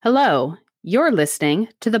Hello, you're listening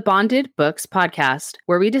to the Bonded Books podcast,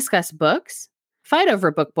 where we discuss books, fight over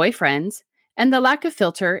book boyfriends, and the lack of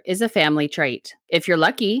filter is a family trait. If you're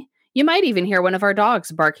lucky, you might even hear one of our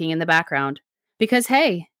dogs barking in the background. Because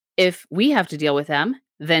hey, if we have to deal with them,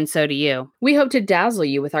 then so do you. We hope to dazzle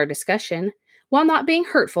you with our discussion while not being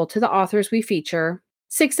hurtful to the authors we feature.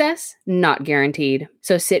 Success not guaranteed.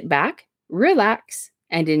 So sit back, relax,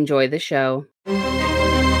 and enjoy the show.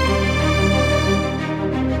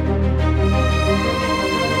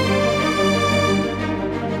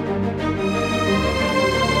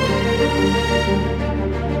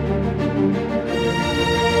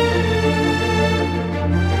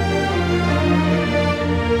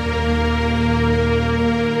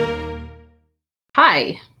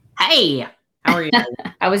 Hi. Hey, how are you?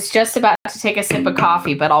 I was just about to take a sip of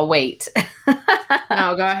coffee, but I'll wait.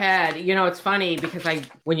 No, go ahead. You know, it's funny because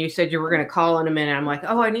when you said you were going to call in a minute, I'm like,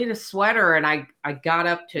 oh, I need a sweater. And I got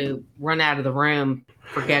up to run out of the room,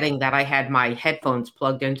 forgetting that I had my headphones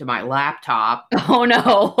plugged into my laptop. Oh,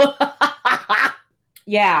 no.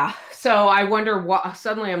 Yeah. So I wonder what,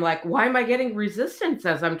 suddenly I'm like, why am I getting resistance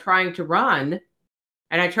as I'm trying to run?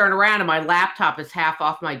 And I turn around and my laptop is half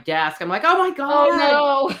off my desk. I'm like, oh my God.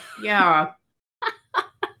 Oh, no. Yeah.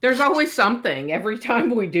 There's always something every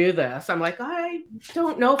time we do this. I'm like, I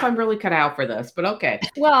don't know if I'm really cut out for this, but okay.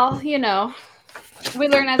 Well, you know, we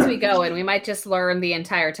learn as we go, and we might just learn the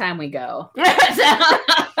entire time we go.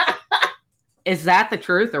 Is that the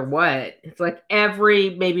truth or what? It's like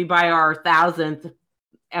maybe by our 1,000th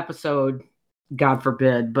episode, God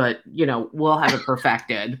forbid, but you know, we'll have it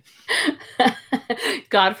perfected.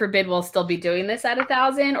 God forbid we'll still be doing this at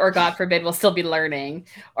 1,000, or God forbid we'll still be learning,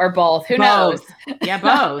 or both. Who knows? Yeah,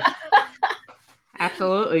 both.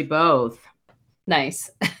 Absolutely both. Nice.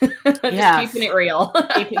 Yes. Keeping it real.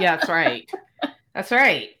 Yeah, that's right. That's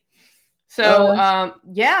right. So,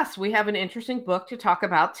 yes, we have an interesting book to talk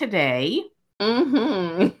about today.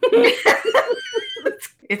 Mm-hmm.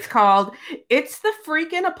 It's called It's the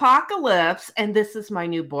Freaking Apocalypse, and This Is My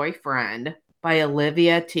New Boyfriend by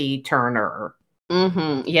Olivia T. Turner.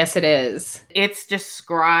 Mm-hmm. Yes, it is. It's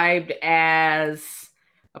described as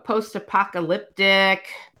a post-apocalyptic,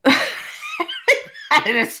 how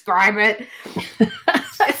to describe it,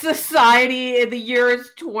 society. The year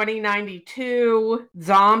is 2092.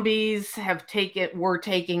 Zombies were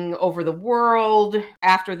taking over the world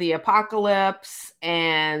after the apocalypse.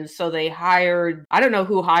 And so they hired, I don't know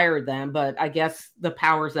who hired them, but I guess the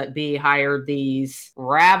powers that be hired these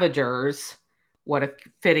Ravagers, what a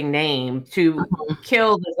fitting name, to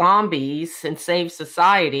kill the zombies and save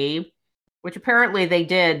society, which apparently they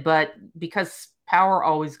did. But because power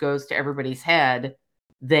always goes to everybody's head,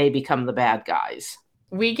 they become the bad guys.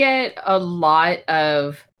 We get a lot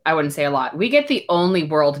of, I wouldn't say a lot, we get the only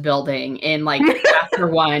world building in like chapter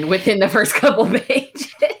 1 within the first couple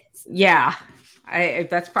pages. Yeah,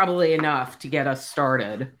 that's probably enough to get us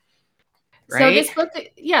started. Right? So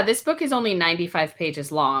this book is only 95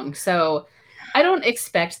 pages long. So I don't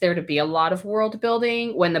expect there to be a lot of world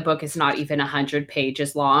building when the book is not even 100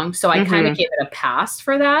 pages long. So I kind of give it a pass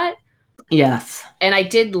for that. Yes. And I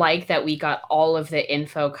did like that we got all of the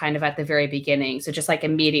info kind of at the very beginning. So just like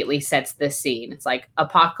immediately sets the scene. It's like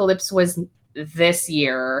apocalypse was this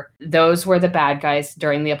year. Those were the bad guys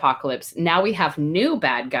during the apocalypse. Now we have new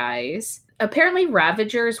bad guys. Apparently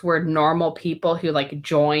Ravagers were normal people who like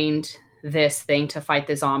joined this thing to fight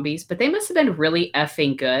the zombies, but they must have been really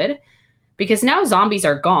effing good because now zombies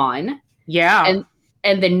are gone. Yeah.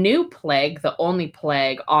 And the new plague, the only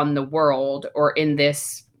plague on the world or in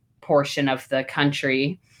this portion of the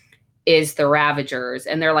country, is the Ravagers,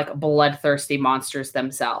 and they're like bloodthirsty monsters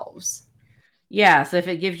themselves. Yes, if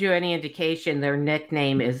it gives you any indication, their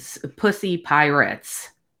nickname is Pussy Pirates.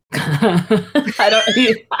 I don't.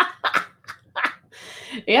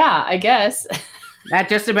 Yeah, I guess that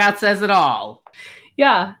just about says it all.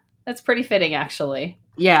 Yeah, that's pretty fitting, actually.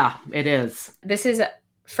 Yeah, it is. This is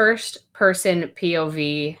first person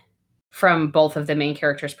POV from both of the main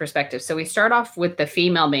characters' perspectives. So we start off with the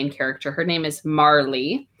female main character. Her name is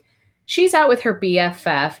Marley. She's out with her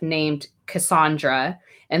BFF named Cassandra,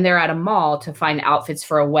 and they're at a mall to find outfits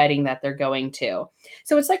for a wedding that they're going to.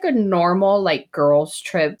 So it's like a normal like girls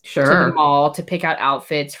trip to the mall to pick out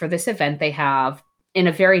outfits for this event they have in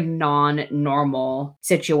a very non-normal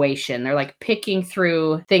situation. They're like picking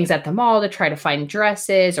through things at the mall to try to find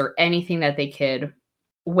dresses or anything that they could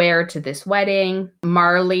wear to this wedding.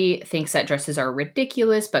 Marley thinks that dresses are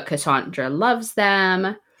ridiculous, but Cassandra loves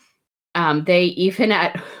them. They even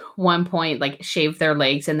at one point like shave their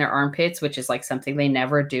legs and their armpits, which is like something they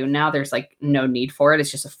never do now. There's like no need for it.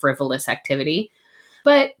 It's just a frivolous activity.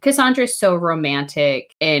 But Cassandra is so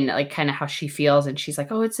romantic and like kind of how she feels. And she's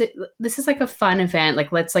like, oh, this is like a fun event.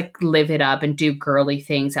 Like, let's like live it up and do girly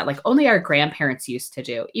things that like only our grandparents used to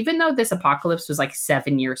do, even though this apocalypse was like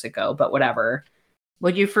 7 years ago, but whatever.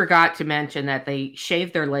 Well, you forgot to mention that they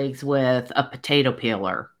shaved their legs with a potato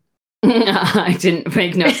peeler. I didn't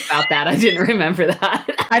make notes about that. I didn't remember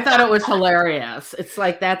that. I thought it was hilarious. It's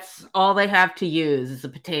like that's all they have to use is a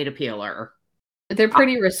potato peeler. They're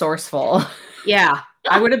pretty resourceful. Yeah.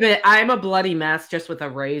 I'm a bloody mess just with a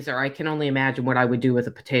razor. I can only imagine what I would do with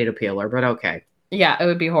a potato peeler, but okay. Yeah, it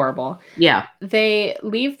would be horrible. Yeah. They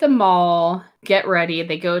leave the mall, get ready.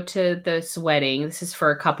 They go to this wedding. This is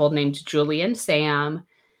for a couple named Julie and Sam.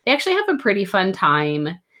 They actually have a pretty fun time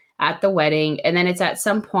at the wedding. And then it's at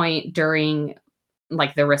some point during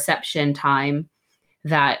like the reception time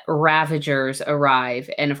that Ravagers arrive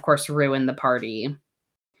and of course ruin the party.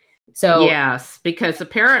 So yes, because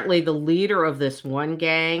apparently the leader of this one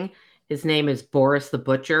gang, his name is Boris the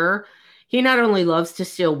Butcher. He not only loves to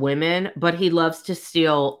steal women, but he loves to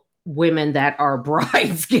steal women that are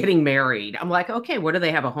brides getting married. I'm like, okay, what do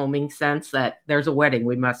they have, a homing sense that there's a wedding,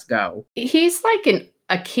 we must go? He's like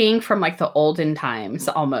a king from like the olden times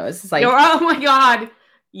almost. It's like, oh my God.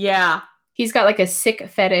 Yeah. He's got like a sick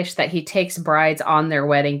fetish that he takes brides on their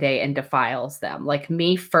wedding day and defiles them. Like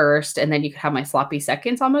me first, and then you could have my sloppy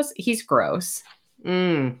seconds almost. He's gross.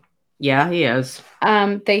 Yeah, he is.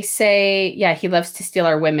 They say, yeah, he loves to steal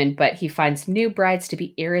our women, but he finds new brides to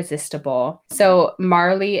be irresistible. So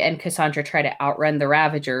Marley and Cassandra try to outrun the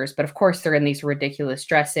Ravagers, but of course they're in these ridiculous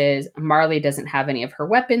dresses. Marley doesn't have any of her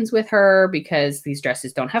weapons with her because these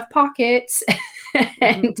dresses don't have pockets.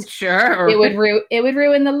 And sure. It would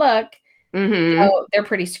ruin the look. Mm-hmm. So they're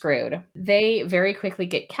pretty screwed. They very quickly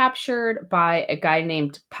get captured by a guy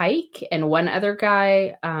named Pike and one other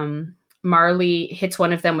guy. Marley hits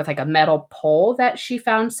one of them with like a metal pole that she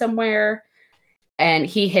found somewhere, and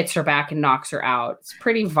he hits her back and knocks her out. It's a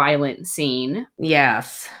pretty violent scene.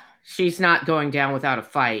 Yes. She's not going down without a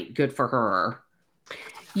fight. Good for her.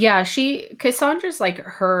 Yeah, Cassandra's like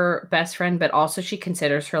her best friend, but also she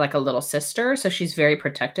considers her like a little sister, so she's very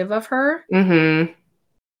protective of her. Mm-hmm.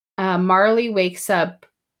 Marley wakes up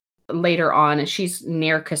later on and she's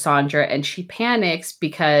near Cassandra and she panics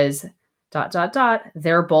because ...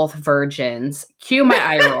 they're both virgins. Cue my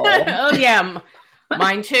eye roll. Oh yeah,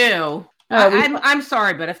 mine too. I'm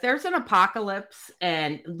sorry, but if there's an apocalypse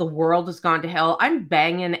and the world has gone to hell, I'm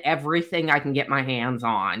banging everything I can get my hands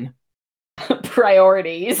on.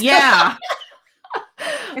 Priorities. Yeah.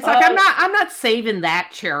 It's like I'm not saving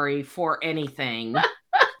that cherry for anything.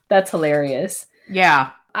 That's hilarious.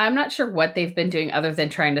 Yeah. I'm not sure what they've been doing other than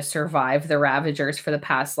trying to survive the Ravagers for the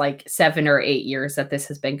past like 7 or 8 years that this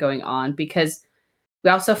has been going on, because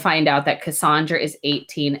we also find out that Cassandra is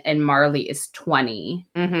 18 and Marley is 20.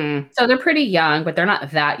 Mm-hmm. So they're pretty young, but they're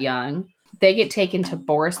not that young. They get taken to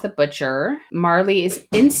Boris the Butcher. Marley is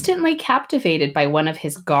instantly captivated by one of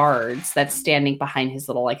his guards that's standing behind his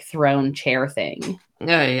little like throne chair thing.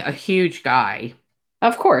 A huge guy.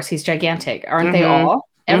 Of course, he's gigantic. Aren't they all?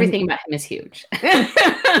 Everything about him is huge.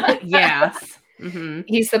 Yes. Mm-hmm.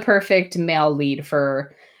 He's the perfect male lead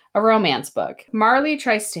for a romance book. Marley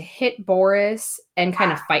tries to hit Boris and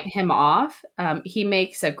kind of fight him off. He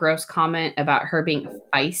makes a gross comment about her being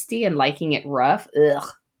feisty and liking it rough. Ugh.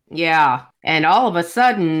 Yeah. And all of a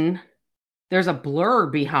sudden, there's a blur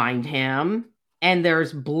behind him and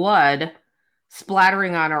there's blood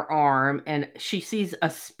splattering on her arm. And she sees a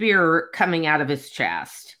spear coming out of his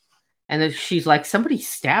chest. And then she's like, somebody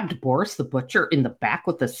stabbed Boris the Butcher in the back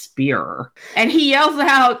with a spear. And he yells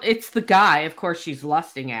out, it's the guy. Of course, she's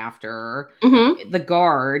lusting after the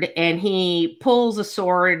guard. And he pulls a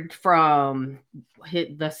sword from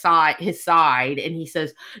his side. And he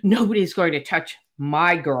says, nobody's going to touch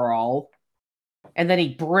my girl. And then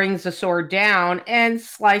he brings the sword down and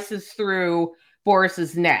slices through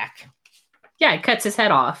Boris's neck. Yeah, it cuts his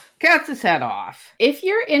head off. Cuts his head off. If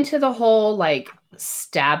you're into the whole, like,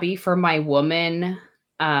 stabby for my woman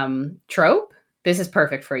trope, this is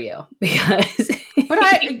perfect for you. Because but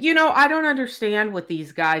I don't understand with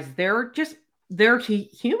these guys. They're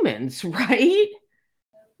humans, right?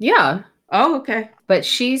 Yeah. Oh, okay. But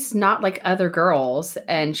she's not like other girls,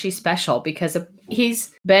 and she's special because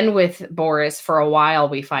he's been with Boris for a while,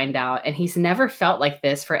 we find out, and he's never felt like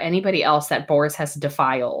this for anybody else that Boris has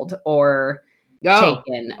defiled or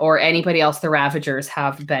taken, or anybody else the Ravagers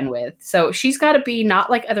have been with. So she's got to be not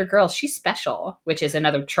like other girls. She's special, which is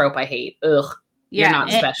another trope I hate. Ugh. Yeah, you're not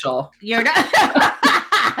special. You're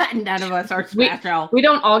not. None of us are special. We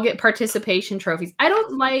don't all get participation trophies.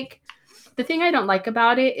 The thing I don't like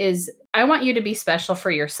about it is I want you to be special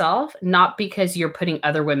for yourself, not because you're putting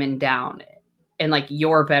other women down and like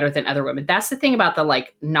you're better than other women. That's the thing about the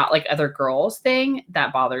like not like other girls thing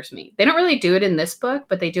that bothers me. They don't really do it in this book,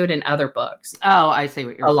 but they do it in other books Oh, I see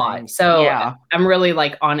what you're a saying. lot. So yeah. I'm really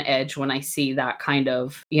like on edge when I see that kind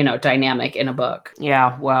of, you know, dynamic in a book.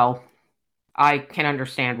 Yeah, well, I can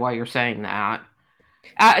understand why you're saying that.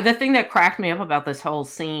 The thing that cracked me up about this whole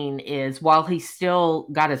scene is while he's still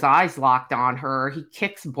got his eyes locked on her, he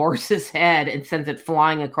kicks Boris's head and sends it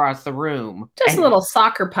flying across the room. Just a little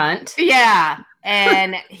soccer punt. Yeah.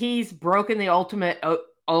 And he's broken the ultimate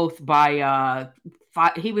oath by,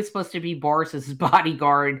 he was supposed to be Boris's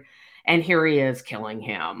bodyguard, and here he is killing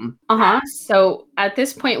him. So at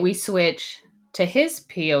this point, we switch to his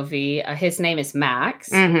POV. His name is Max.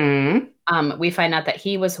 Mm-hmm. We find out that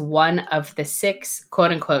he was one of the 6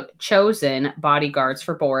 quote unquote chosen bodyguards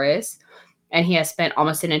for Boris. And he has spent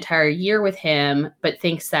almost an entire year with him, but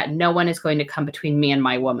thinks that no one is going to come between me and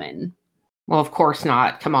my woman. Well, of course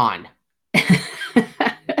not. Come on.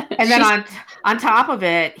 And then on top of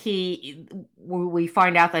it, we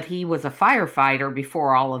find out that he was a firefighter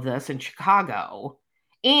before all of this in Chicago.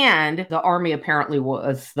 And the army apparently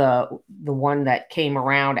was the one that came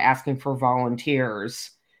around asking for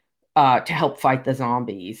volunteers to help fight the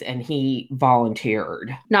zombies, and he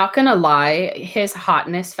volunteered. Not gonna lie, his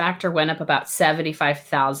hotness factor went up about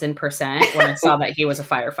 75,000% when I saw that he was a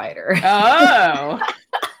firefighter. Oh,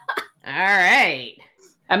 all right.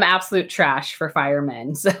 I'm absolute trash for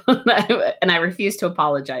firemen, so and I refuse to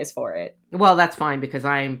apologize for it. Well, that's fine because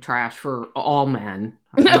I am trash for all men.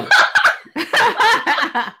 If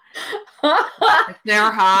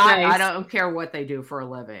they're hot, nice. I don't care what they do for a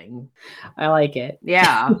living. I like it.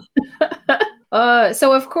 Yeah.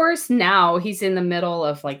 So of course now he's in the middle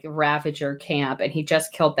of like Ravager camp and he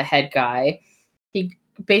just killed the head guy. He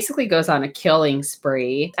basically goes on a killing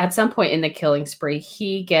spree. At some point in the killing spree,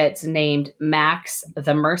 he gets named Max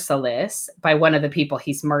the Merciless by one of the people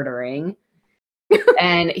he's murdering.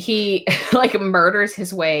 And he like murders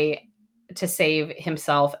his way to save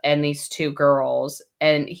himself and these 2 girls,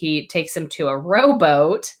 and he takes them to a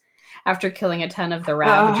rowboat after killing a ton of the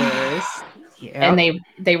Ravagers. And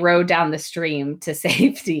they row down the stream to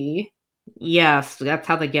safety. Yes, that's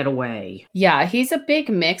how they get away. Yeah, he's a big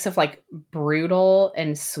mix of like brutal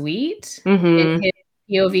and sweet in his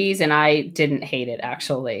POVs, and I didn't hate it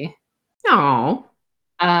actually. No.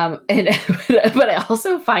 But I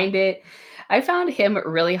also I found him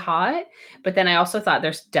really hot, but then I also thought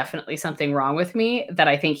there's definitely something wrong with me that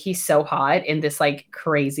I think he's so hot in this like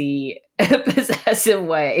crazy possessive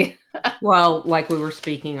way. Well, like we were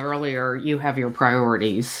speaking earlier, you have your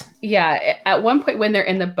priorities. Yeah. At one point when they're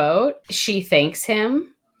in the boat, she thanks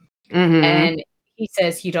him and he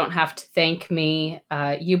says, "You don't have to thank me.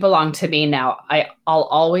 You belong to me now. I'll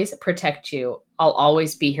always protect you. I'll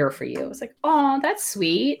always be here for you." I was like, "Oh, that's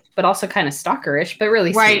sweet," but also kind of stalkerish, but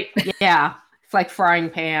really right. Sweet. Yeah. It's like frying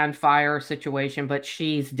pan fire situation, but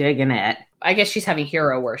she's digging it. I guess she's having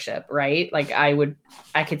hero worship, right? Like I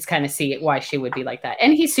could kind of see why she would be like that.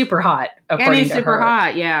 And he's super hot, according to her.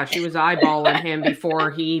 Hot. Yeah, she was eyeballing him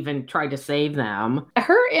before he even tried to save them.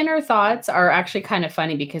 Her inner thoughts are actually kind of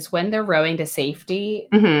funny because when they're rowing to safety,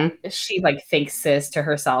 she like thinks this to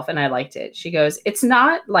herself, and I liked it. She goes, "It's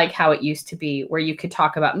not like how it used to be where you could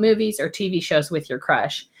talk about movies or TV shows with your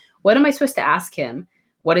crush. What am I supposed to ask him?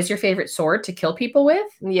 What is your favorite sword to kill people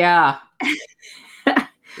with?" Yeah.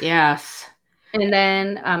 Yes. And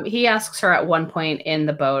then he asks her at one point in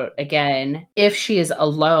the boat again if she is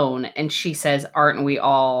alone, and she says, "Aren't we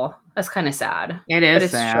all?" That's kind of sad. It is, but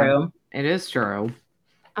it's sad. True. It is true.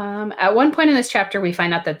 At one point in this chapter, we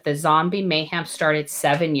find out that the zombie mayhem started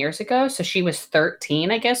 7 years ago. So she was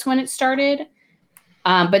 13, I guess, when it started.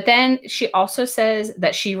 But then she also says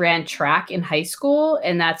that she ran track in high school,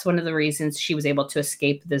 and that's one of the reasons she was able to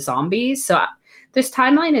escape the zombies. So this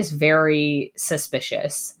timeline is very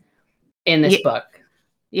suspicious in this book.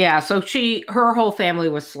 Yeah, so her whole family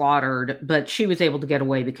was slaughtered, but she was able to get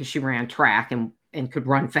away because she ran track and could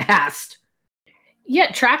run fast.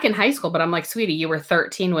 Yeah, track in high school, but I'm like, sweetie, you were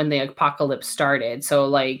 13 when the apocalypse started. So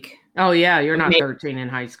like... Oh yeah, you're not 13 in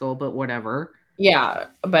high school, but whatever. Yeah,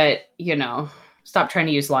 but stop trying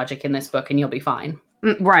to use logic in this book and you'll be fine.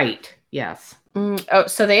 Right, yes.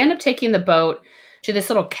 So they end up taking the boat to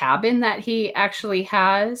this little cabin that he actually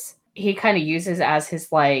has. He kind of uses as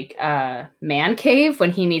his like man cave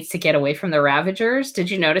when he needs to get away from the Ravagers. Did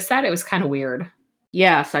you notice that? It was kind of weird.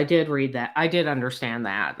 Yes, I did read that. I did understand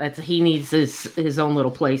that. He needs his own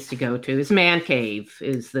little place to go to. His man cave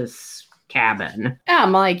is this cabin. Yeah,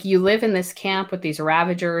 I'm like, you live in this camp with these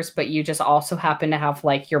Ravagers, but you just also happen to have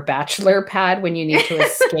like your bachelor pad when you need to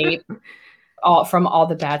escape from all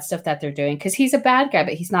the bad stuff that they're doing. Because he's a bad guy,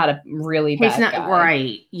 but he's not a really He's bad not guy.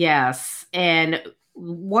 right. Yes. And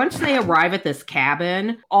once they arrive at this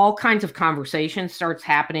cabin, all kinds of conversation starts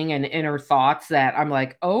happening and inner thoughts that I'm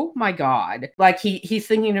like, oh my God. Like he's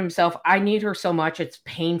thinking to himself, I need her so much. It's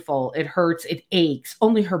painful. It hurts. It aches.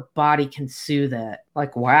 Only her body can soothe it.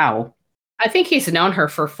 Like, wow. I think he's known her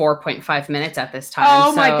for 4.5 minutes at this time.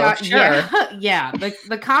 Oh my God. Sure. Yeah. Yeah.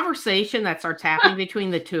 The conversation that starts happening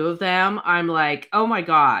between the two of them, I'm like, oh my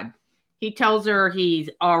God. He tells her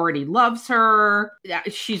he already loves her.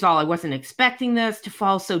 She's all, I wasn't expecting this to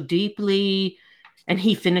fall so deeply. And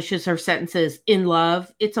he finishes her sentences, in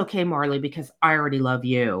love. It's okay, Marley, because I already love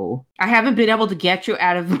you. I haven't been able to get you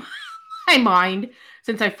out of my mind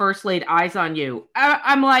since I first laid eyes on you.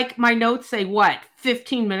 I'm like, my notes say what,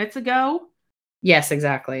 15 minutes ago? Yes,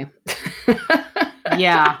 exactly.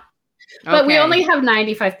 Yeah. But we only have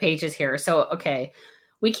 95 pages here. So, okay.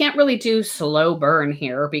 We can't really do slow burn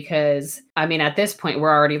here because, I mean, at this point,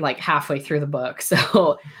 we're already like halfway through the book.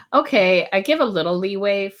 So, okay, I give a little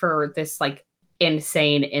leeway for this like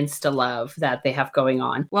insane insta love that they have going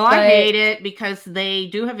on. Well, I hate it because they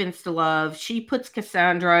do have insta love. She puts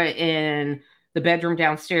Cassandra in the bedroom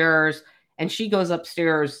downstairs and she goes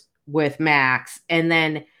upstairs with Max. And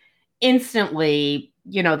then instantly,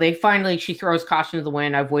 you know, she throws caution to the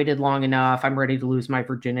wind. I've waited long enough. I'm ready to lose my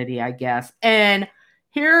virginity, I guess. And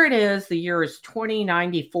here it is. The year is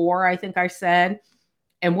 2094, I think I said.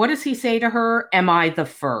 And what does he say to her? Am I the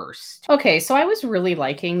first? Okay, so I was really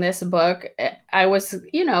liking this book. I was,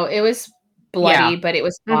 you know, it was bloody, but it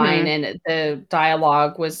was fine. And the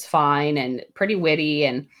dialogue was fine and pretty witty.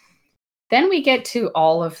 And then we get to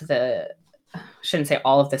all of the, shouldn't say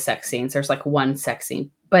all of the sex scenes. There's like one sex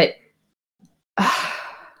scene, but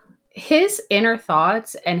his inner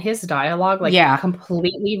thoughts and his dialogue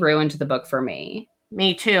completely ruined the book for me.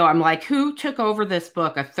 Me too. I'm like, who took over this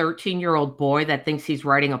book? A 13-year-old boy that thinks he's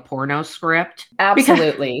writing a porno script?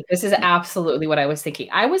 Absolutely. This is absolutely what I was thinking.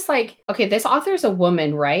 I was like, okay, this author's a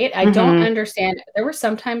woman, right? I don't understand. There were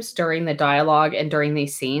sometimes during the dialogue and during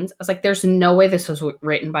these scenes, I was like, there's no way this was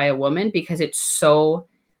written by a woman because it's so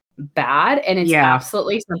bad. And it's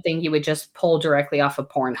absolutely something you would just pull directly off of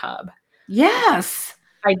Pornhub. Yes.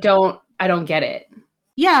 I don't get it.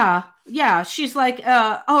 Yeah. Yeah. She's like,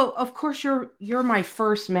 oh, of course you're my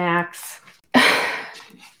first, Max.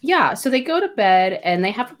 Yeah. So they go to bed and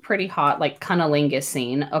they have a pretty hot, like, cunnilingus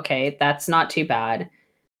scene. Okay. That's not too bad.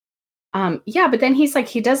 Yeah. But then he's like,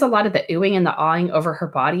 he does a lot of the oohing and the awing over her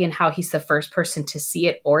body and how he's the first person to see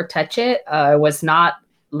it or touch it. Was not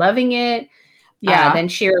loving it. Yeah. Then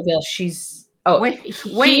she reveals she's,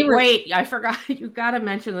 wait. I forgot. You got to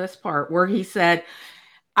mention this part where he said,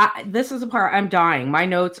 this is the part I'm dying. My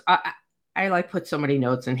notes, I like put so many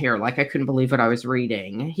notes in here. Like I couldn't believe what I was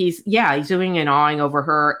reading. He's doing and awing over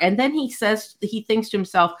her. And then he says, he thinks to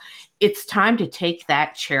himself, it's time to take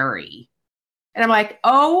that cherry. And I'm like,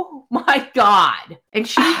 oh my God. And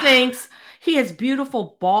she thinks he has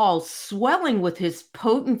beautiful balls swelling with his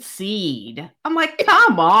potent seed. I'm like,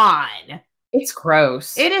 come on. It's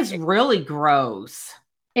gross. It is really gross.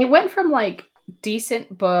 It went from like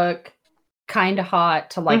decent book, kind of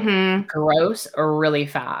hot to like gross or really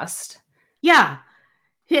fast. Yeah.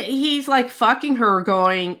 He's like fucking her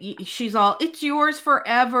going, she's all, it's yours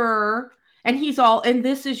forever. And he's all, and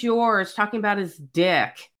this is yours, talking about his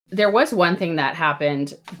dick. There was one thing that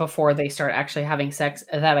happened before they start actually having sex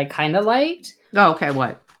that I kind of liked. Oh, okay,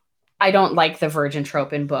 what? I don't like the virgin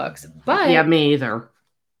trope in books, but... Yeah, me either.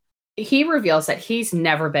 He reveals that he's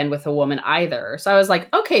never been with a woman either. So I was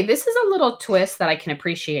like, okay, this is a little twist that I can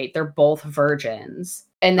appreciate. They're both virgins.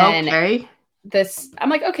 And then I'm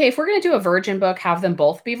like, okay, if we're going to do a virgin book, have them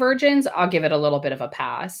both be virgins, I'll give it a little bit of a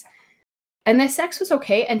pass. And the sex was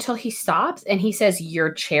okay until he stops and he says,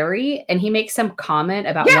 you're cherry. And he makes some comment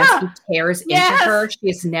about once he tears into her, she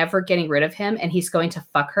is never getting rid of him and he's going to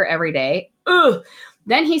fuck her every day. Ugh.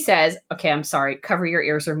 Then he says, okay, I'm sorry, cover your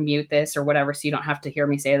ears or mute this or whatever so you don't have to hear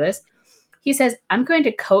me say this. He says, I'm going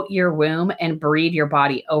to coat your womb and breed your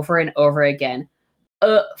body over and over again.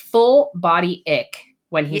 Full body ick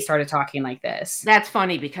when he started talking like this. That's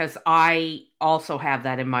funny because I also have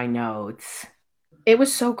that in my notes. It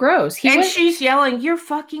was so gross. She's yelling, you're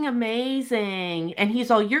fucking amazing. And he's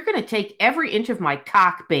all, you're going to take every inch of my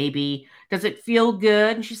cock, baby. Does it feel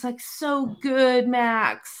good? And she's like, so good,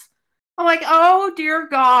 Max. I'm like, oh, dear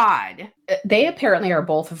God. They apparently are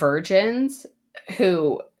both virgins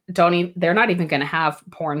who they're not even going to have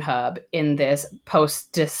Pornhub in this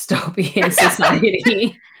post-dystopian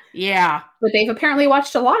society. Yeah. But they've apparently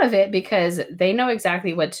watched a lot of it because they know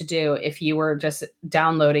exactly what to do if you were just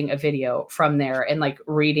downloading a video from there and like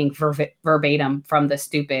reading verbatim from the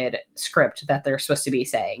stupid script that they're supposed to be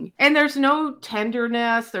saying. And there's no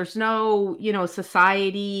tenderness. There's no,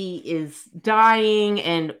 society is dying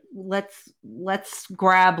and let's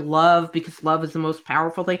grab love because love is the most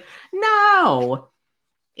powerful thing. No.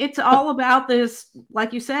 It's all about this,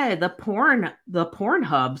 like you said, the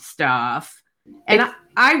Pornhub stuff. And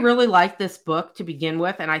I really liked this book to begin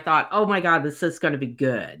with, and I thought, oh my God, this is going to be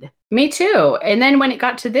good. Me too. And then when it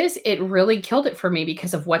got to this, it really killed it for me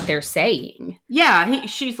because of what they're saying. Yeah,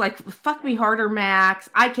 she's like, fuck me harder, Max.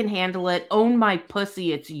 I can handle it. Own my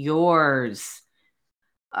pussy. It's yours.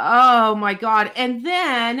 Oh my God. And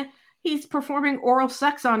then he's performing oral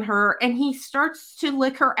sex on her, and he starts to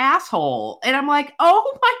lick her asshole. And I'm like,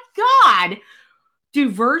 oh my God.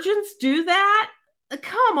 Do virgins do that?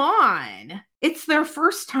 Come on. It's their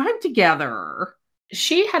first time together.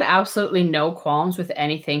 She had absolutely no qualms with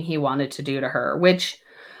anything he wanted to do to her, which,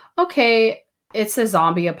 okay, it's a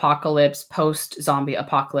zombie apocalypse, post-zombie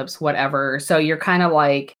apocalypse, whatever. So you're kind of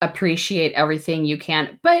like, appreciate everything you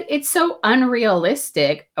can. But it's so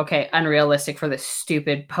unrealistic. Okay, unrealistic for this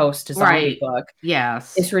stupid post-zombie book.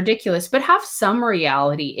 Yes. It's ridiculous. But have some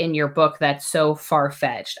reality in your book that's so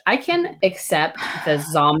far-fetched. I can accept the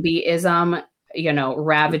zombieism,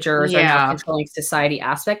 ravagers are now controlling society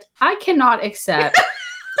aspect. I cannot accept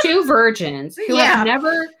two virgins who have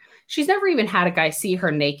she's never even had a guy see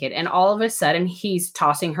her naked, and all of a sudden he's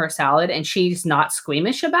tossing her salad and she's not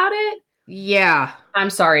squeamish about it. Yeah. I'm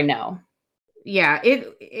sorry, no. Yeah,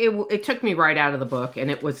 it took me right out of the book, and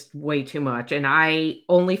it was way too much. And I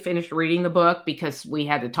only finished reading the book because we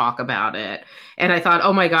had to talk about it. And I thought,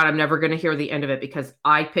 oh my God, I'm never going to hear the end of it because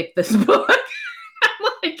I picked this book. I'm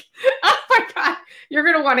like, oh my God, you're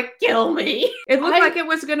going to want to kill me. It looked like it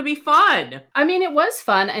was going to be fun. I mean, it was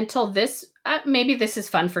fun until this. Maybe this is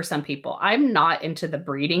fun for some people. I'm not into the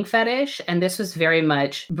breeding fetish, and this was very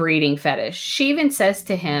much breeding fetish. She even says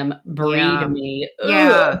to him, breed me.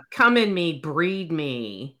 Yeah, come in me, breed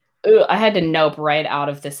me. I had to nope right out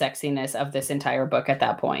of the sexiness of this entire book at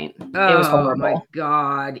that point. It was horrible. Oh my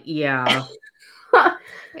God, yeah.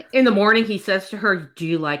 In the morning, he says to her, do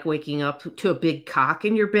you like waking up to a big cock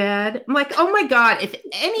in your bed? I'm like, oh my God, if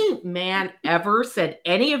any man ever said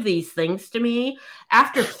any of these things to me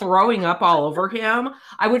after throwing up all over him,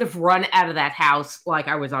 I would have run out of that house like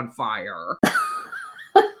I was on fire.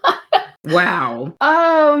 Wow.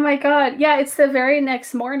 Oh my God. Yeah, it's the very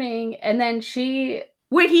next morning. And then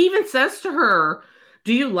Wait, he even says to her,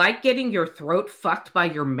 do you like getting your throat fucked by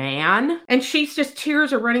your man? And she's just,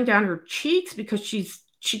 tears are running down her cheeks because she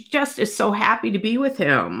just is so happy to be with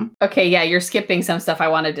him. Okay, yeah, you're skipping some stuff I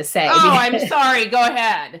wanted to say. Oh, I'm sorry. Go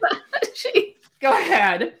ahead. Go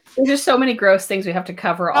ahead. There's just so many gross things we have to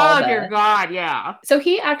cover all Oh, dear God, yeah. So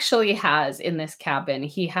he actually has, in this cabin,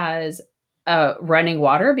 he has running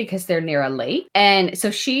water because they're near a lake. And so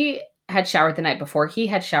she had showered the night before. He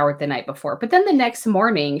had showered the night before. But then the next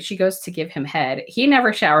morning, she goes to give him head. He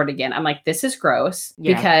never showered again. I'm like, this is gross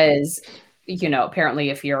because, apparently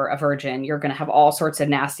if you're a virgin, you're going to have all sorts of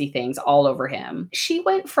nasty things all over him. She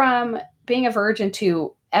went from being a virgin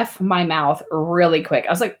to F my mouth really quick. I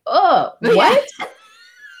was like, oh, what?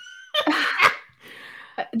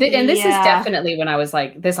 And this is definitely when I was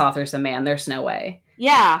like, this author's a man. There's no way.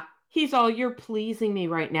 Yeah. He's all, you're pleasing me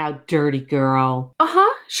right now, dirty girl.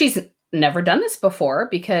 Uh-huh. She's never done this before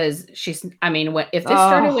because if this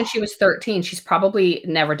started when she was 13, she's probably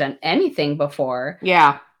never done anything before.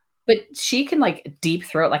 Yeah. But she can like deep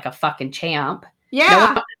throat like a fucking champ.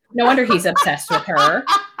 Yeah. No wonder he's obsessed with her.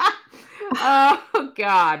 Oh,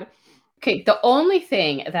 God. Okay, the only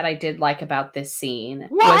thing that I did like about this scene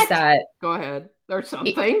was that... Go ahead. There's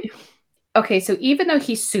something. Okay, so even though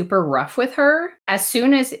he's super rough with her, as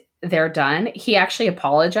soon as they're done, he actually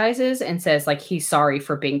apologizes and says like he's sorry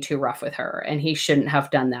for being too rough with her and he shouldn't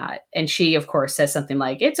have done that. And she, of course, says something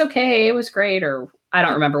like, it's okay, it was great, or I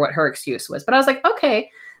don't remember what her excuse was. But I was like,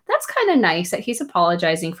 okay, that's kind of nice that he's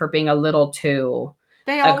apologizing for being a little too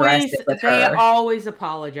aggressive with her. They always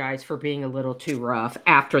apologize for being a little too rough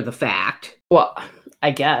after the fact. Well,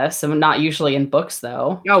 I guess. I'm not usually in books,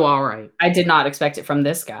 though. Oh, all right. I did not expect it from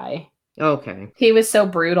this guy. Okay. He was so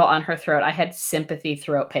brutal on her throat. I had sympathy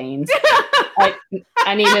throat pains.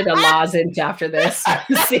 I needed a lozenge after this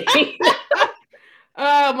scene.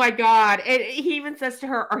 Oh my God. And he even says to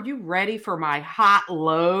her, are you ready for my hot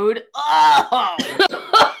load? Oh,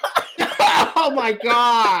 oh my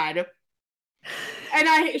God.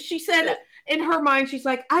 And she said, in her mind, she's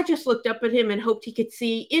like, I just looked up at him and hoped he could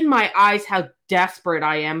see in my eyes how desperate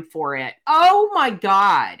I am for it. Oh my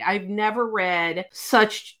God. I've never read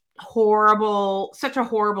such a horrible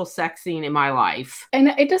sex scene in my life. And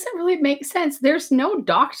it doesn't really make sense. There's no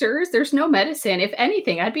doctors, there's no medicine. If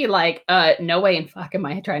anything, I'd be like, no way in fuck am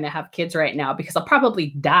I trying to have kids right now because I'll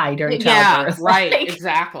probably die during childbirth. Yeah, right. Like,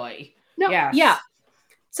 exactly. No, yes. Yeah.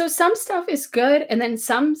 So some stuff is good, and then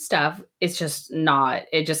some stuff is just not.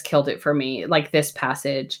 It just killed it for me. Like this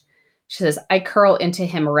passage. She says, I curl into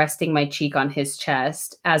him, resting my cheek on his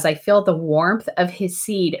chest as I feel the warmth of his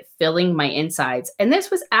seed filling my insides. And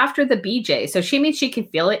this was after the BJ. So she means she can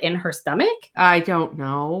feel it in her stomach? I don't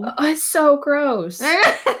know. Oh, it's so gross.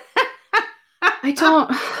 I don't.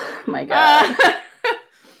 Oh my God.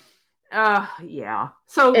 Yeah.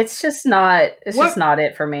 So it's just not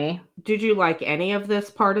it for me. Did you like any of this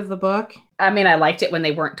part of the book? I mean, I liked it when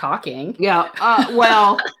they weren't talking. Yeah.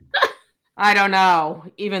 Well, I don't know.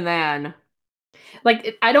 Even then.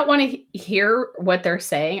 Like, I don't want to hear what they're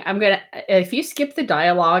saying. If you skip the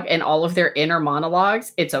dialogue and all of their inner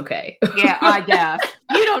monologues, it's okay. Yeah, I guess.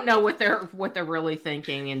 You don't know what they're really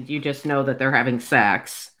thinking, and you just know that they're having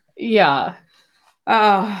sex. Yeah.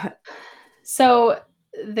 So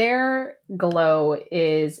their glow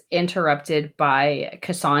is interrupted by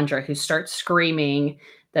Cassandra, who starts screaming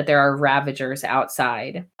that there are Ravagers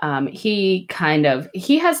outside. He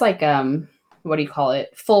has like what do you call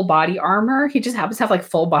it? Full body armor. He just happens to have like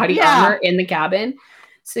full body armor in the cabin.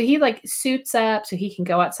 So he like suits up so he can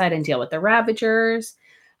go outside and deal with the Ravagers.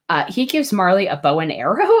 He gives Marley a bow and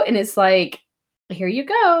arrow and is like, here you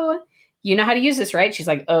go. You know how to use this, right? She's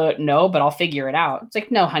like, no, but I'll figure it out. It's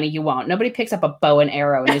like, no, honey, you won't. Nobody picks up a bow and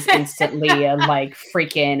arrow and is instantly like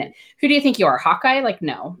freaking, who do you think you are, Hawkeye? Like,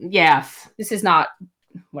 no. Yes. This is not,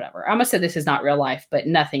 whatever. I must say this is not real life, but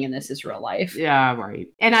nothing in this is real life. Yeah, right.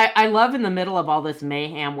 And I love in the middle of all this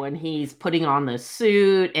mayhem when he's putting on this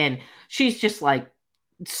suit and she's just like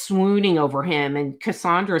swooning over him. And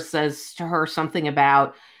Cassandra says to her something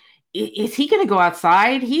about, is he going to go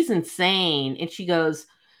outside? He's insane. And she goes,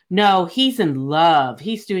 no, he's in love.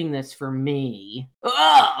 He's doing this for me.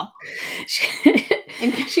 Ugh.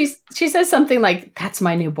 And she says something like, that's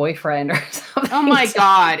my new boyfriend or something. Oh my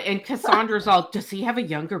God. And Cassandra's all, does he have a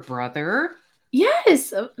younger brother?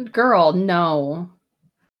 Yes. Girl, no.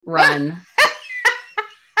 Run.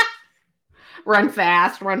 Run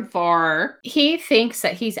fast, run far. He thinks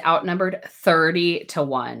that he's outnumbered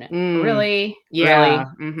 30-1. Really? Yeah.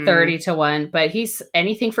 Really? Mm-hmm. 30-1. But he's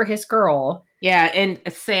anything for his girl. Yeah, and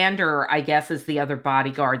Sander, I guess, is the other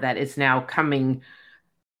bodyguard that is now coming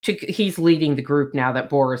to, he's leading the group now that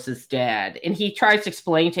Boris is dead. And he tries to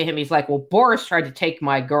explain to him, he's like, well, Boris tried to take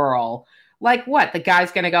my girl. Like what? The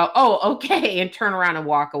guy's going to go, oh, okay, and turn around and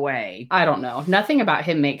walk away. I don't know. Nothing about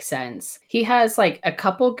him makes sense. He has like a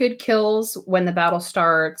couple good kills when the battle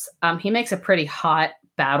starts. He makes a pretty hot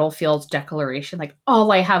battlefield declaration. Like,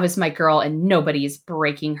 all I have is my girl and nobody's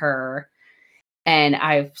breaking her. And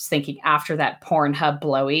I was thinking after that Pornhub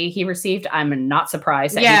blowy he received, I'm not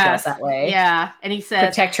surprised that he feels that way. Yeah. And he said,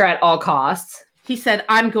 protect her at all costs. He said,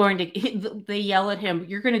 they yell at him,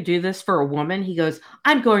 you're going to do this for a woman? He goes,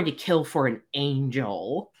 I'm going to kill for an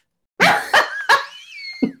angel.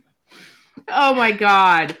 Oh my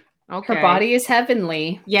God. Okay. Her body is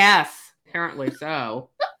heavenly. Yes, apparently so.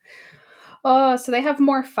 Oh, so they have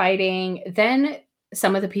more fighting. Then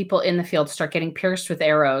some of the people in the field start getting pierced with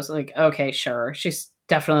arrows. Like, okay, sure. She's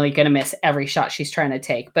definitely going to miss every shot she's trying to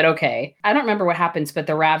take. But okay. I don't remember what happens, but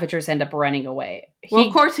the Ravagers end up running away. Well,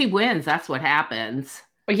 of course he wins. That's what happens.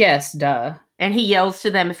 Yes, duh. And he yells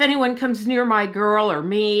to them, if anyone comes near my girl or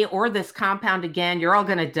me or this compound again, you're all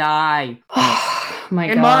going to die. Oh, my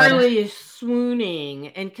God. And Marley is swooning.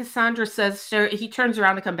 And Cassandra says, so he turns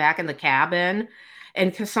around to come back in the cabin.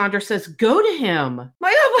 And Cassandra says, go to him. Oh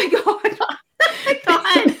my God.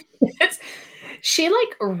 God. She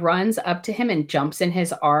like runs up to him and jumps in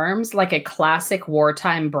his arms like a classic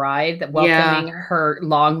wartime bride that welcoming her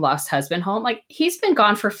long lost husband home. Like, he's been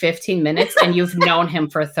gone for 15 minutes and you've known him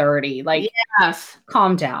for 30. Like, yes,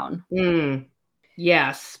 calm down.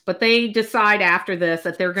 Yes, but they decide after this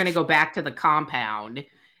that they're going to go back to the compound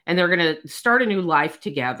and they're going to start a new life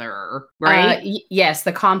together, right? Yes,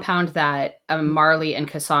 the compound that Marley and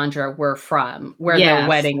Cassandra were from, where their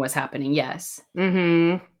wedding was happening. Yes.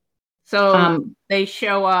 Mm-hmm. So they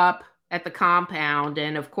show up at the compound,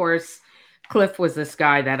 and of course, Cliff was this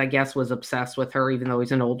guy that I guess was obsessed with her, even though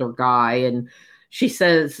he's an older guy. And she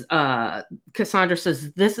says, Cassandra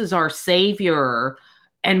says, this is our savior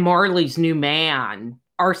and Marley's new man.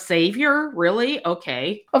 our savior? Really?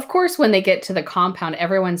 Okay. Of course, when they get to the compound,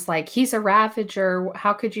 everyone's like, he's a Ravager.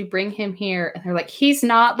 How could you bring him here? And they're like, he's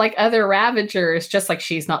not like other Ravagers, just like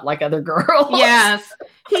she's not like other girls. Yes.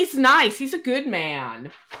 He's nice. He's a good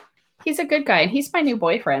man. He's a good guy, and he's my new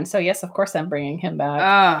boyfriend. So, yes, of course, I'm bringing him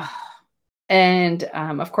back. And,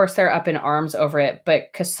 of course, they're up in arms over it.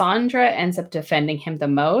 But Cassandra ends up defending him the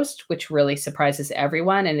most, which really surprises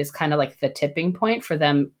everyone and is kind of like the tipping point for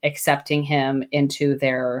them accepting him into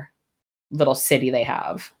their little city they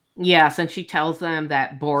have. Yes, and she tells them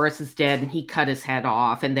that Boris is dead and he cut his head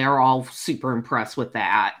off, and they're all super impressed with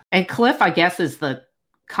that. And Cliff, I guess, is the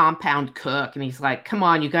compound cook, and he's like, come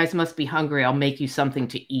on, you guys must be hungry. I'll make you something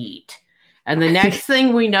to eat. And the next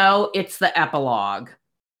thing we know, it's the epilogue.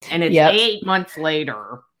 And it's 8 months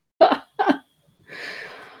later.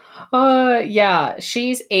 Yeah,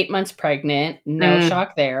 she's 8 months pregnant. No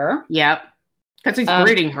shock there. Yep. Because he's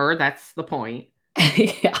breeding her. That's the point.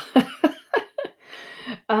 Yeah.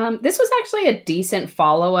 This was actually a decent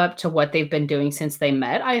follow-up to what they've been doing since they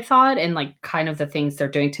met, I thought, and like kind of the things they're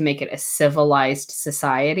doing to make it a civilized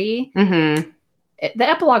society. Mm-hmm. The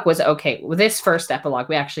epilogue was okay. With this first epilogue,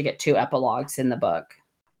 we actually get 2 epilogues in the book.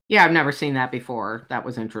 Yeah, I've never seen that before. That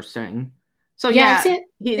was interesting. So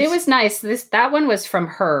it was nice. That one was from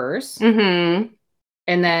hers. Mm-hmm.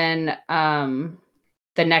 And then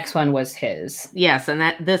the next one was his. Yes,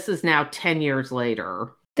 and this is now 10 years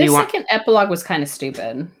later. The second epilogue was kind of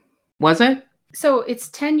stupid. Was it? So it's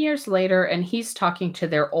 10 years later, and he's talking to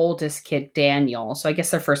their oldest kid, Daniel. So I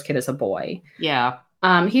guess their first kid is a boy. Yeah.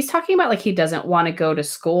 He's talking about like he doesn't want to go to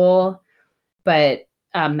school, but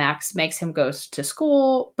Max makes him go to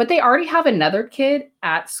school, but they already have another kid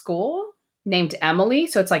at school named Emily.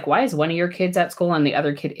 So it's like, why is one of your kids at school and the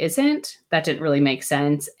other kid isn't? That didn't really make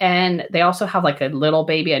sense. And they also have like a little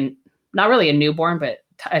baby, and not really a newborn, but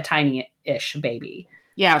a tiny-ish baby.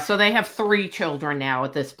 Yeah, so they have 3 children now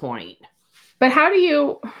at this point. But how do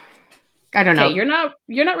you... I don't know. You're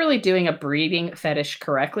not really doing a breeding fetish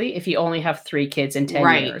correctly if you only have 3 kids in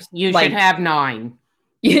 10 years. You should have 9.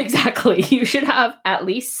 Exactly. You should have at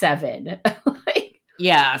least 7.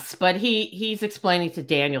 Yes, but he's explaining to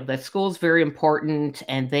Daniel that school's very important,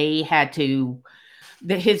 and they had to,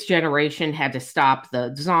 his generation had to stop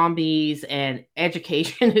the zombies, and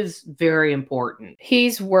education is very important.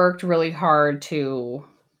 He's worked really hard to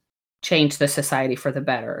change the society for the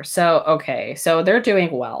better. So they're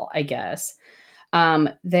doing well, I guess.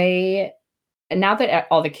 Now that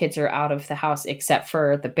all the kids are out of the house except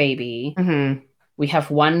for the baby, we have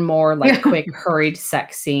one more like quick hurried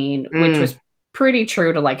sex scene, which was pretty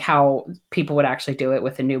true to like how people would actually do it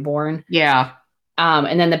with a newborn. Yeah.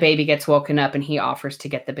 And then the baby gets woken up and he offers to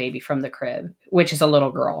get the baby from the crib, which is a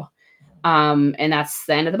little girl. And that's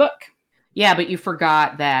the end of the book. Yeah, but you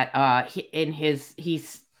forgot that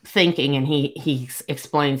he's thinking, and he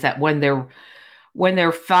explains that when they're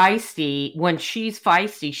feisty, when she's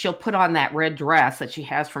feisty, she'll put on that red dress that she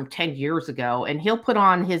has from 10 years ago, and he'll put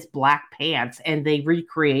on his black pants, and they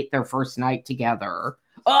recreate their first night together.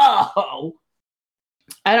 Oh,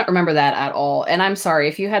 I don't remember that at all. And I'm sorry,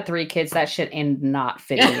 if you had 3 kids, that shit ain't not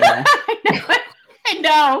fitting. I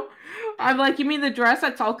know. I'm like, you mean the dress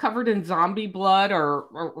that's all covered in zombie blood or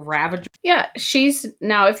Ravager? Yeah,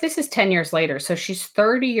 now, if this is 10 years later, so she's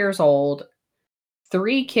 30 years old,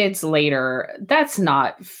 3 kids later, that's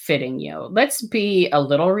not fitting you. Let's be a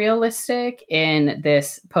little realistic in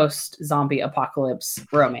this post-zombie apocalypse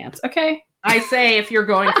romance, okay? I say if you're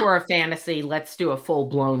going for a fantasy, let's do a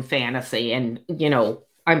full-blown fantasy. And,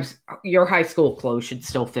 your high school clothes should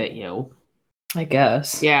still fit you. I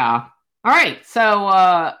guess. Yeah. All right.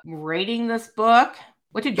 So, rating this book.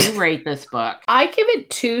 What did you rate this book? I give it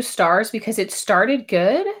 2 stars because it started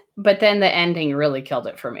good, but then the ending really killed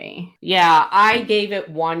it for me. Yeah, I gave it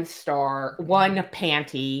 1 star, 1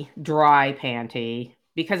 panty, dry panty,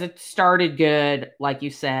 because it started good, like you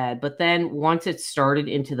said. But then once it started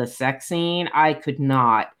into the sex scene, I could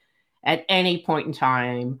not, at any point in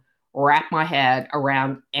time, wrap my head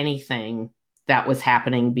around anything that was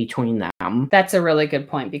happening between them. That's a really good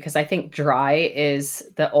point, because I think dry is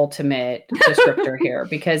the ultimate descriptor here,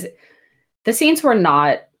 because the scenes were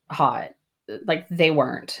not hot. Like, they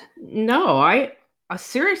weren't. No,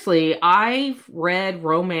 seriously, I've read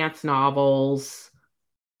romance novels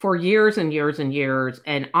for years and years and years,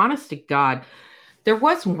 and honest to God, there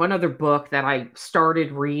was one other book that I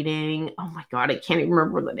started reading. Oh my God, I can't even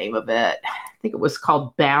remember the name of it. I think it was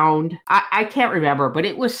called Bound. I can't remember, but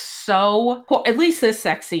it was so, well, at least this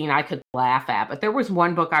sex scene I could laugh at. But there was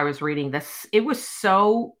one book I was reading, it was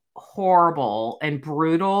so horrible and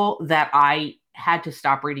brutal that I had to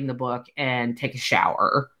stop reading the book and take a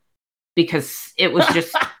shower. because it was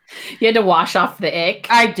just You had to wash off the ick.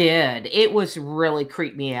 I did. It was really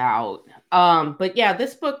creeped me out. But yeah,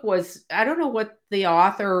 this book was, I don't know what the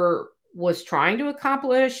author was trying to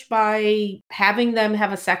accomplish by having them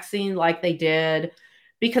have a sex scene like they did.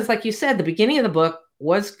 Because, like you said, the beginning of the book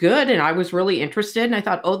was good and I was really interested. And I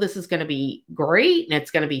thought, oh, this is going to be great and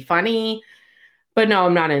it's going to be funny. But no,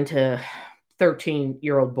 I'm not into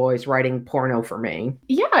 13-year-old boys writing porno for me.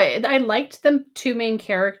 Yeah, I liked the two main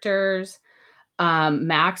characters.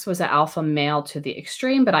 Max was an alpha male to the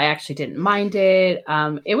extreme, but I actually didn't mind it.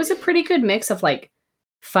 It was a pretty good mix of like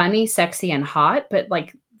funny, sexy, and hot, but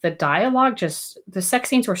like the dialogue, just the sex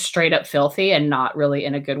scenes were straight up filthy and not really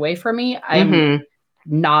in a good way for me. I'm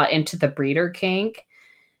not into the breeder kink.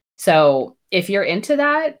 So if you're into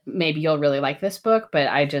that, maybe you'll really like this book, but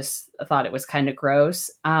I just thought it was kind of gross.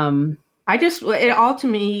 To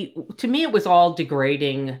me, it was all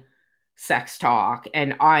degrading sex talk,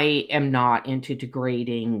 and I am not into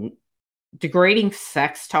degrading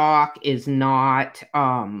sex talk is not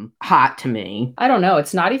hot to me. I don't know,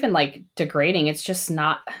 it's not even like degrading, it's just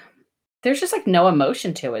not, there's just like no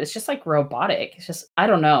emotion to it. It's just like robotic. It's just, I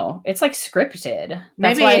don't know, it's like scripted.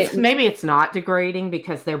 Maybe it's not degrading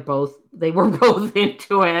because they were both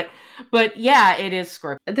into it. But yeah, it is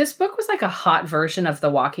scripted. This book was like a hot version of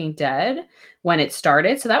The Walking Dead when it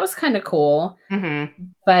started, so that was kind of cool.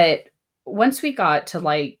 But once we got to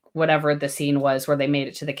like whatever the scene was where they made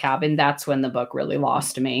it to the cabin, that's when the book really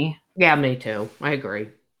lost me. Yeah, me too. I agree.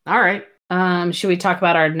 All right. Should we talk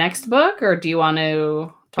about our next book, or do you want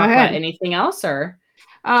to talk about anything else? Or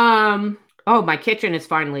oh, my kitchen is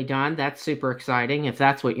finally done. That's super exciting, if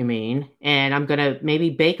that's what you mean. And I'm gonna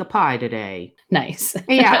maybe bake a pie today. Nice.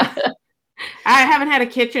 Yeah. I haven't had a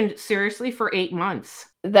kitchen seriously for 8 months.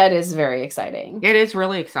 That is very exciting. It is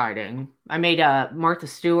really exciting. I made a Martha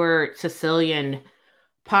Stewart Sicilian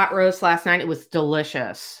pot roast last night. It was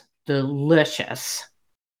delicious. Delicious.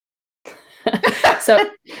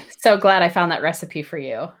 So glad I found that recipe for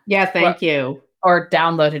you. Yeah, thank you. Or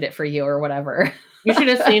downloaded it for you or whatever. You should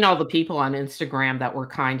have seen all the people on Instagram that were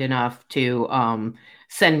kind enough to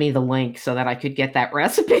send me the link so that I could get that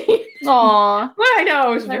recipe. Aw. I know, I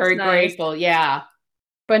was very grateful. Yeah.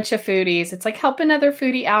 Bunch of foodies. It's like, help another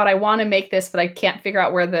foodie out. I want to make this, but I can't figure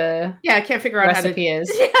out where the I can't figure out recipe how to,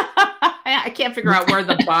 is. I can't figure out where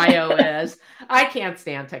the bio is. I can't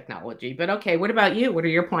stand technology. But okay, what about you? What are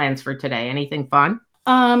your plans for today? Anything fun?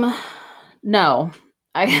 No.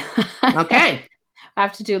 Okay. I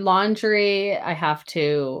have to do laundry. I have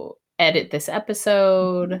to edit this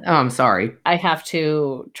episode. Oh, I'm sorry. I have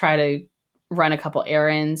to try to run a couple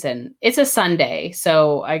errands, and it's a Sunday,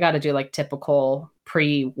 so I got to do like typical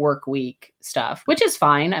pre-work week stuff, which is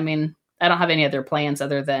fine. I mean, I don't have any other plans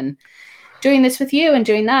other than doing this with you and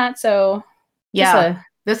doing that. So yeah,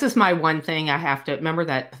 this is my one thing. I have to remember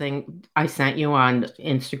that thing I sent you on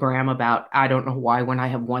Instagram about, I don't know why, when I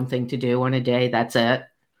have one thing to do in a day, that's it.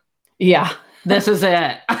 Yeah. This is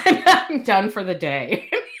it. I'm done for the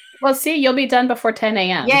day. Well, see, you'll be done before 10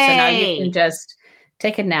 a.m. Yay! So now you can just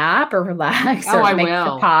take a nap or relax or make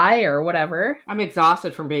the pie or whatever. I'm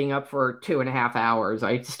exhausted from being up for 2.5 hours.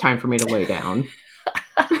 It's time for me to lay down.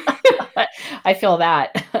 I feel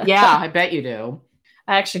that. Yeah, I bet you do.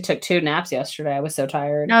 I actually took 2 naps yesterday. I was so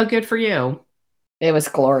tired. No, good for you. It was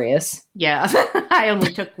glorious. Yeah, I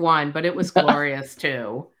only took 1, but it was glorious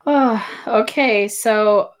too. Oh, okay,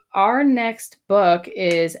 so our next book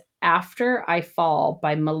is After I Fall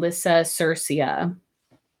by Melissa Surcia.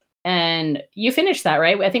 And you finished that,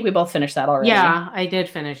 right? I think we both finished that already. Yeah, I did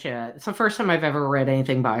finish it. It's the first time I've ever read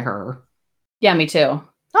anything by her. Yeah, me too.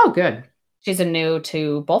 Oh, good. She's a new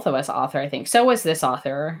to both of us author, I think. So was this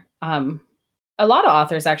author. A lot of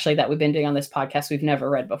authors, actually, that we've been doing on this podcast, we've never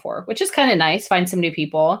read before, which is kind of nice. Find some new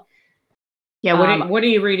people. Yeah, what are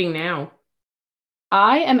you reading now?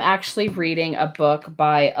 I am actually reading a book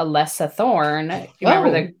by Alessa Thorne. Do you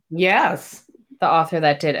remember yes, the author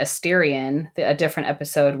that did Asterion, a different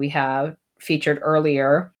episode we have featured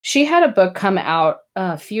earlier. She had a book come out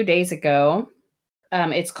a few days ago.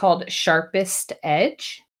 It's called Sharpest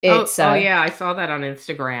Edge. It's yeah, I saw that on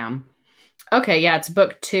Instagram. Okay, yeah, it's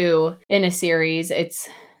book 2 in a series.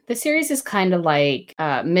 The series is kind of like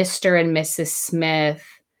Mr. and Mrs. Smith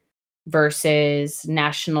versus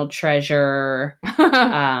National Treasure,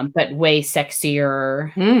 but way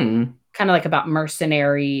sexier. Kind of like about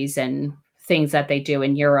mercenaries and things that they do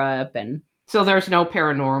in Europe. And so there's no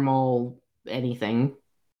paranormal anything.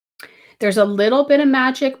 There's a little bit of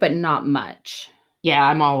magic, but not much. Yeah,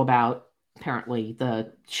 I'm all about apparently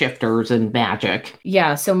the shifters and magic.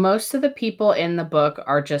 Yeah, so most of the people in the book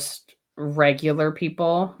are just regular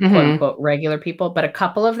people, quote Mhm. unquote regular people, but a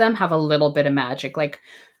couple of them have a little bit of magic. Like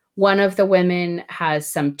one of the women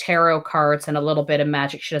has some tarot cards and a little bit of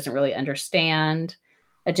magic she doesn't really understand.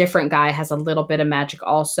 A different guy has a little bit of magic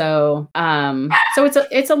also. So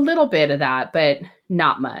it's a little bit of that, but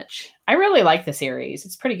not much. I really like the series.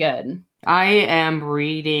 It's pretty good. I am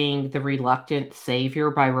reading The Reluctant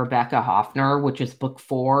Savior by Rebecca Hoffner, which is book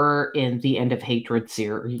 4 in the End of Hatred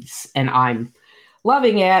series, and I'm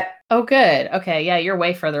loving it. Oh, good. Okay, yeah, you're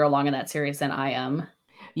way further along in that series than I am.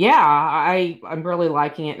 Yeah, I'm really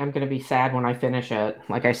liking it, and I'm going to be sad when I finish it.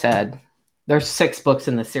 Like I said, there's 6 books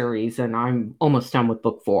in the series, and I'm almost done with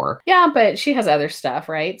book 4. Yeah, but she has other stuff,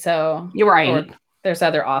 right? So You're right. or there's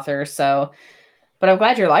other authors, so but I'm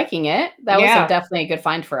glad you're liking it. That was definitely a good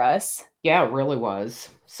find for us. Yeah, it really was.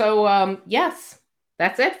 So, yes,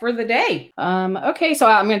 that's it for the day. Okay, so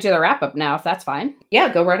I'm going to do the wrap up now, if that's fine.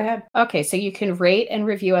 Yeah, go right ahead. Okay, so you can rate and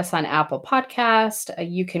review us on Apple Podcast.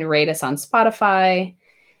 You can rate us on Spotify,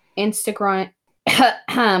 Instagram.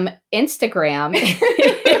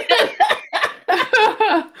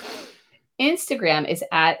 Instagram is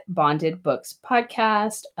at Bonded Books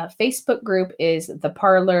Podcast. Facebook group is The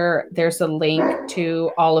Parlor. There's a link to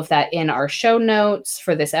all of that in our show notes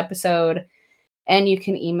for this episode. And you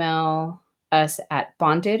can email us at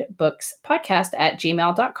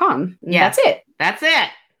bondedbookspodcast@gmail.com. Yeah, that's it. That's it.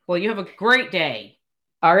 Well, you have a great day.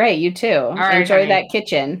 All right, you too. All right, enjoy honey. That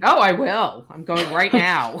kitchen. Oh, I will. I'm going right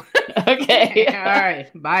now. Okay. All right.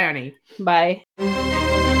 Bye, honey. Bye.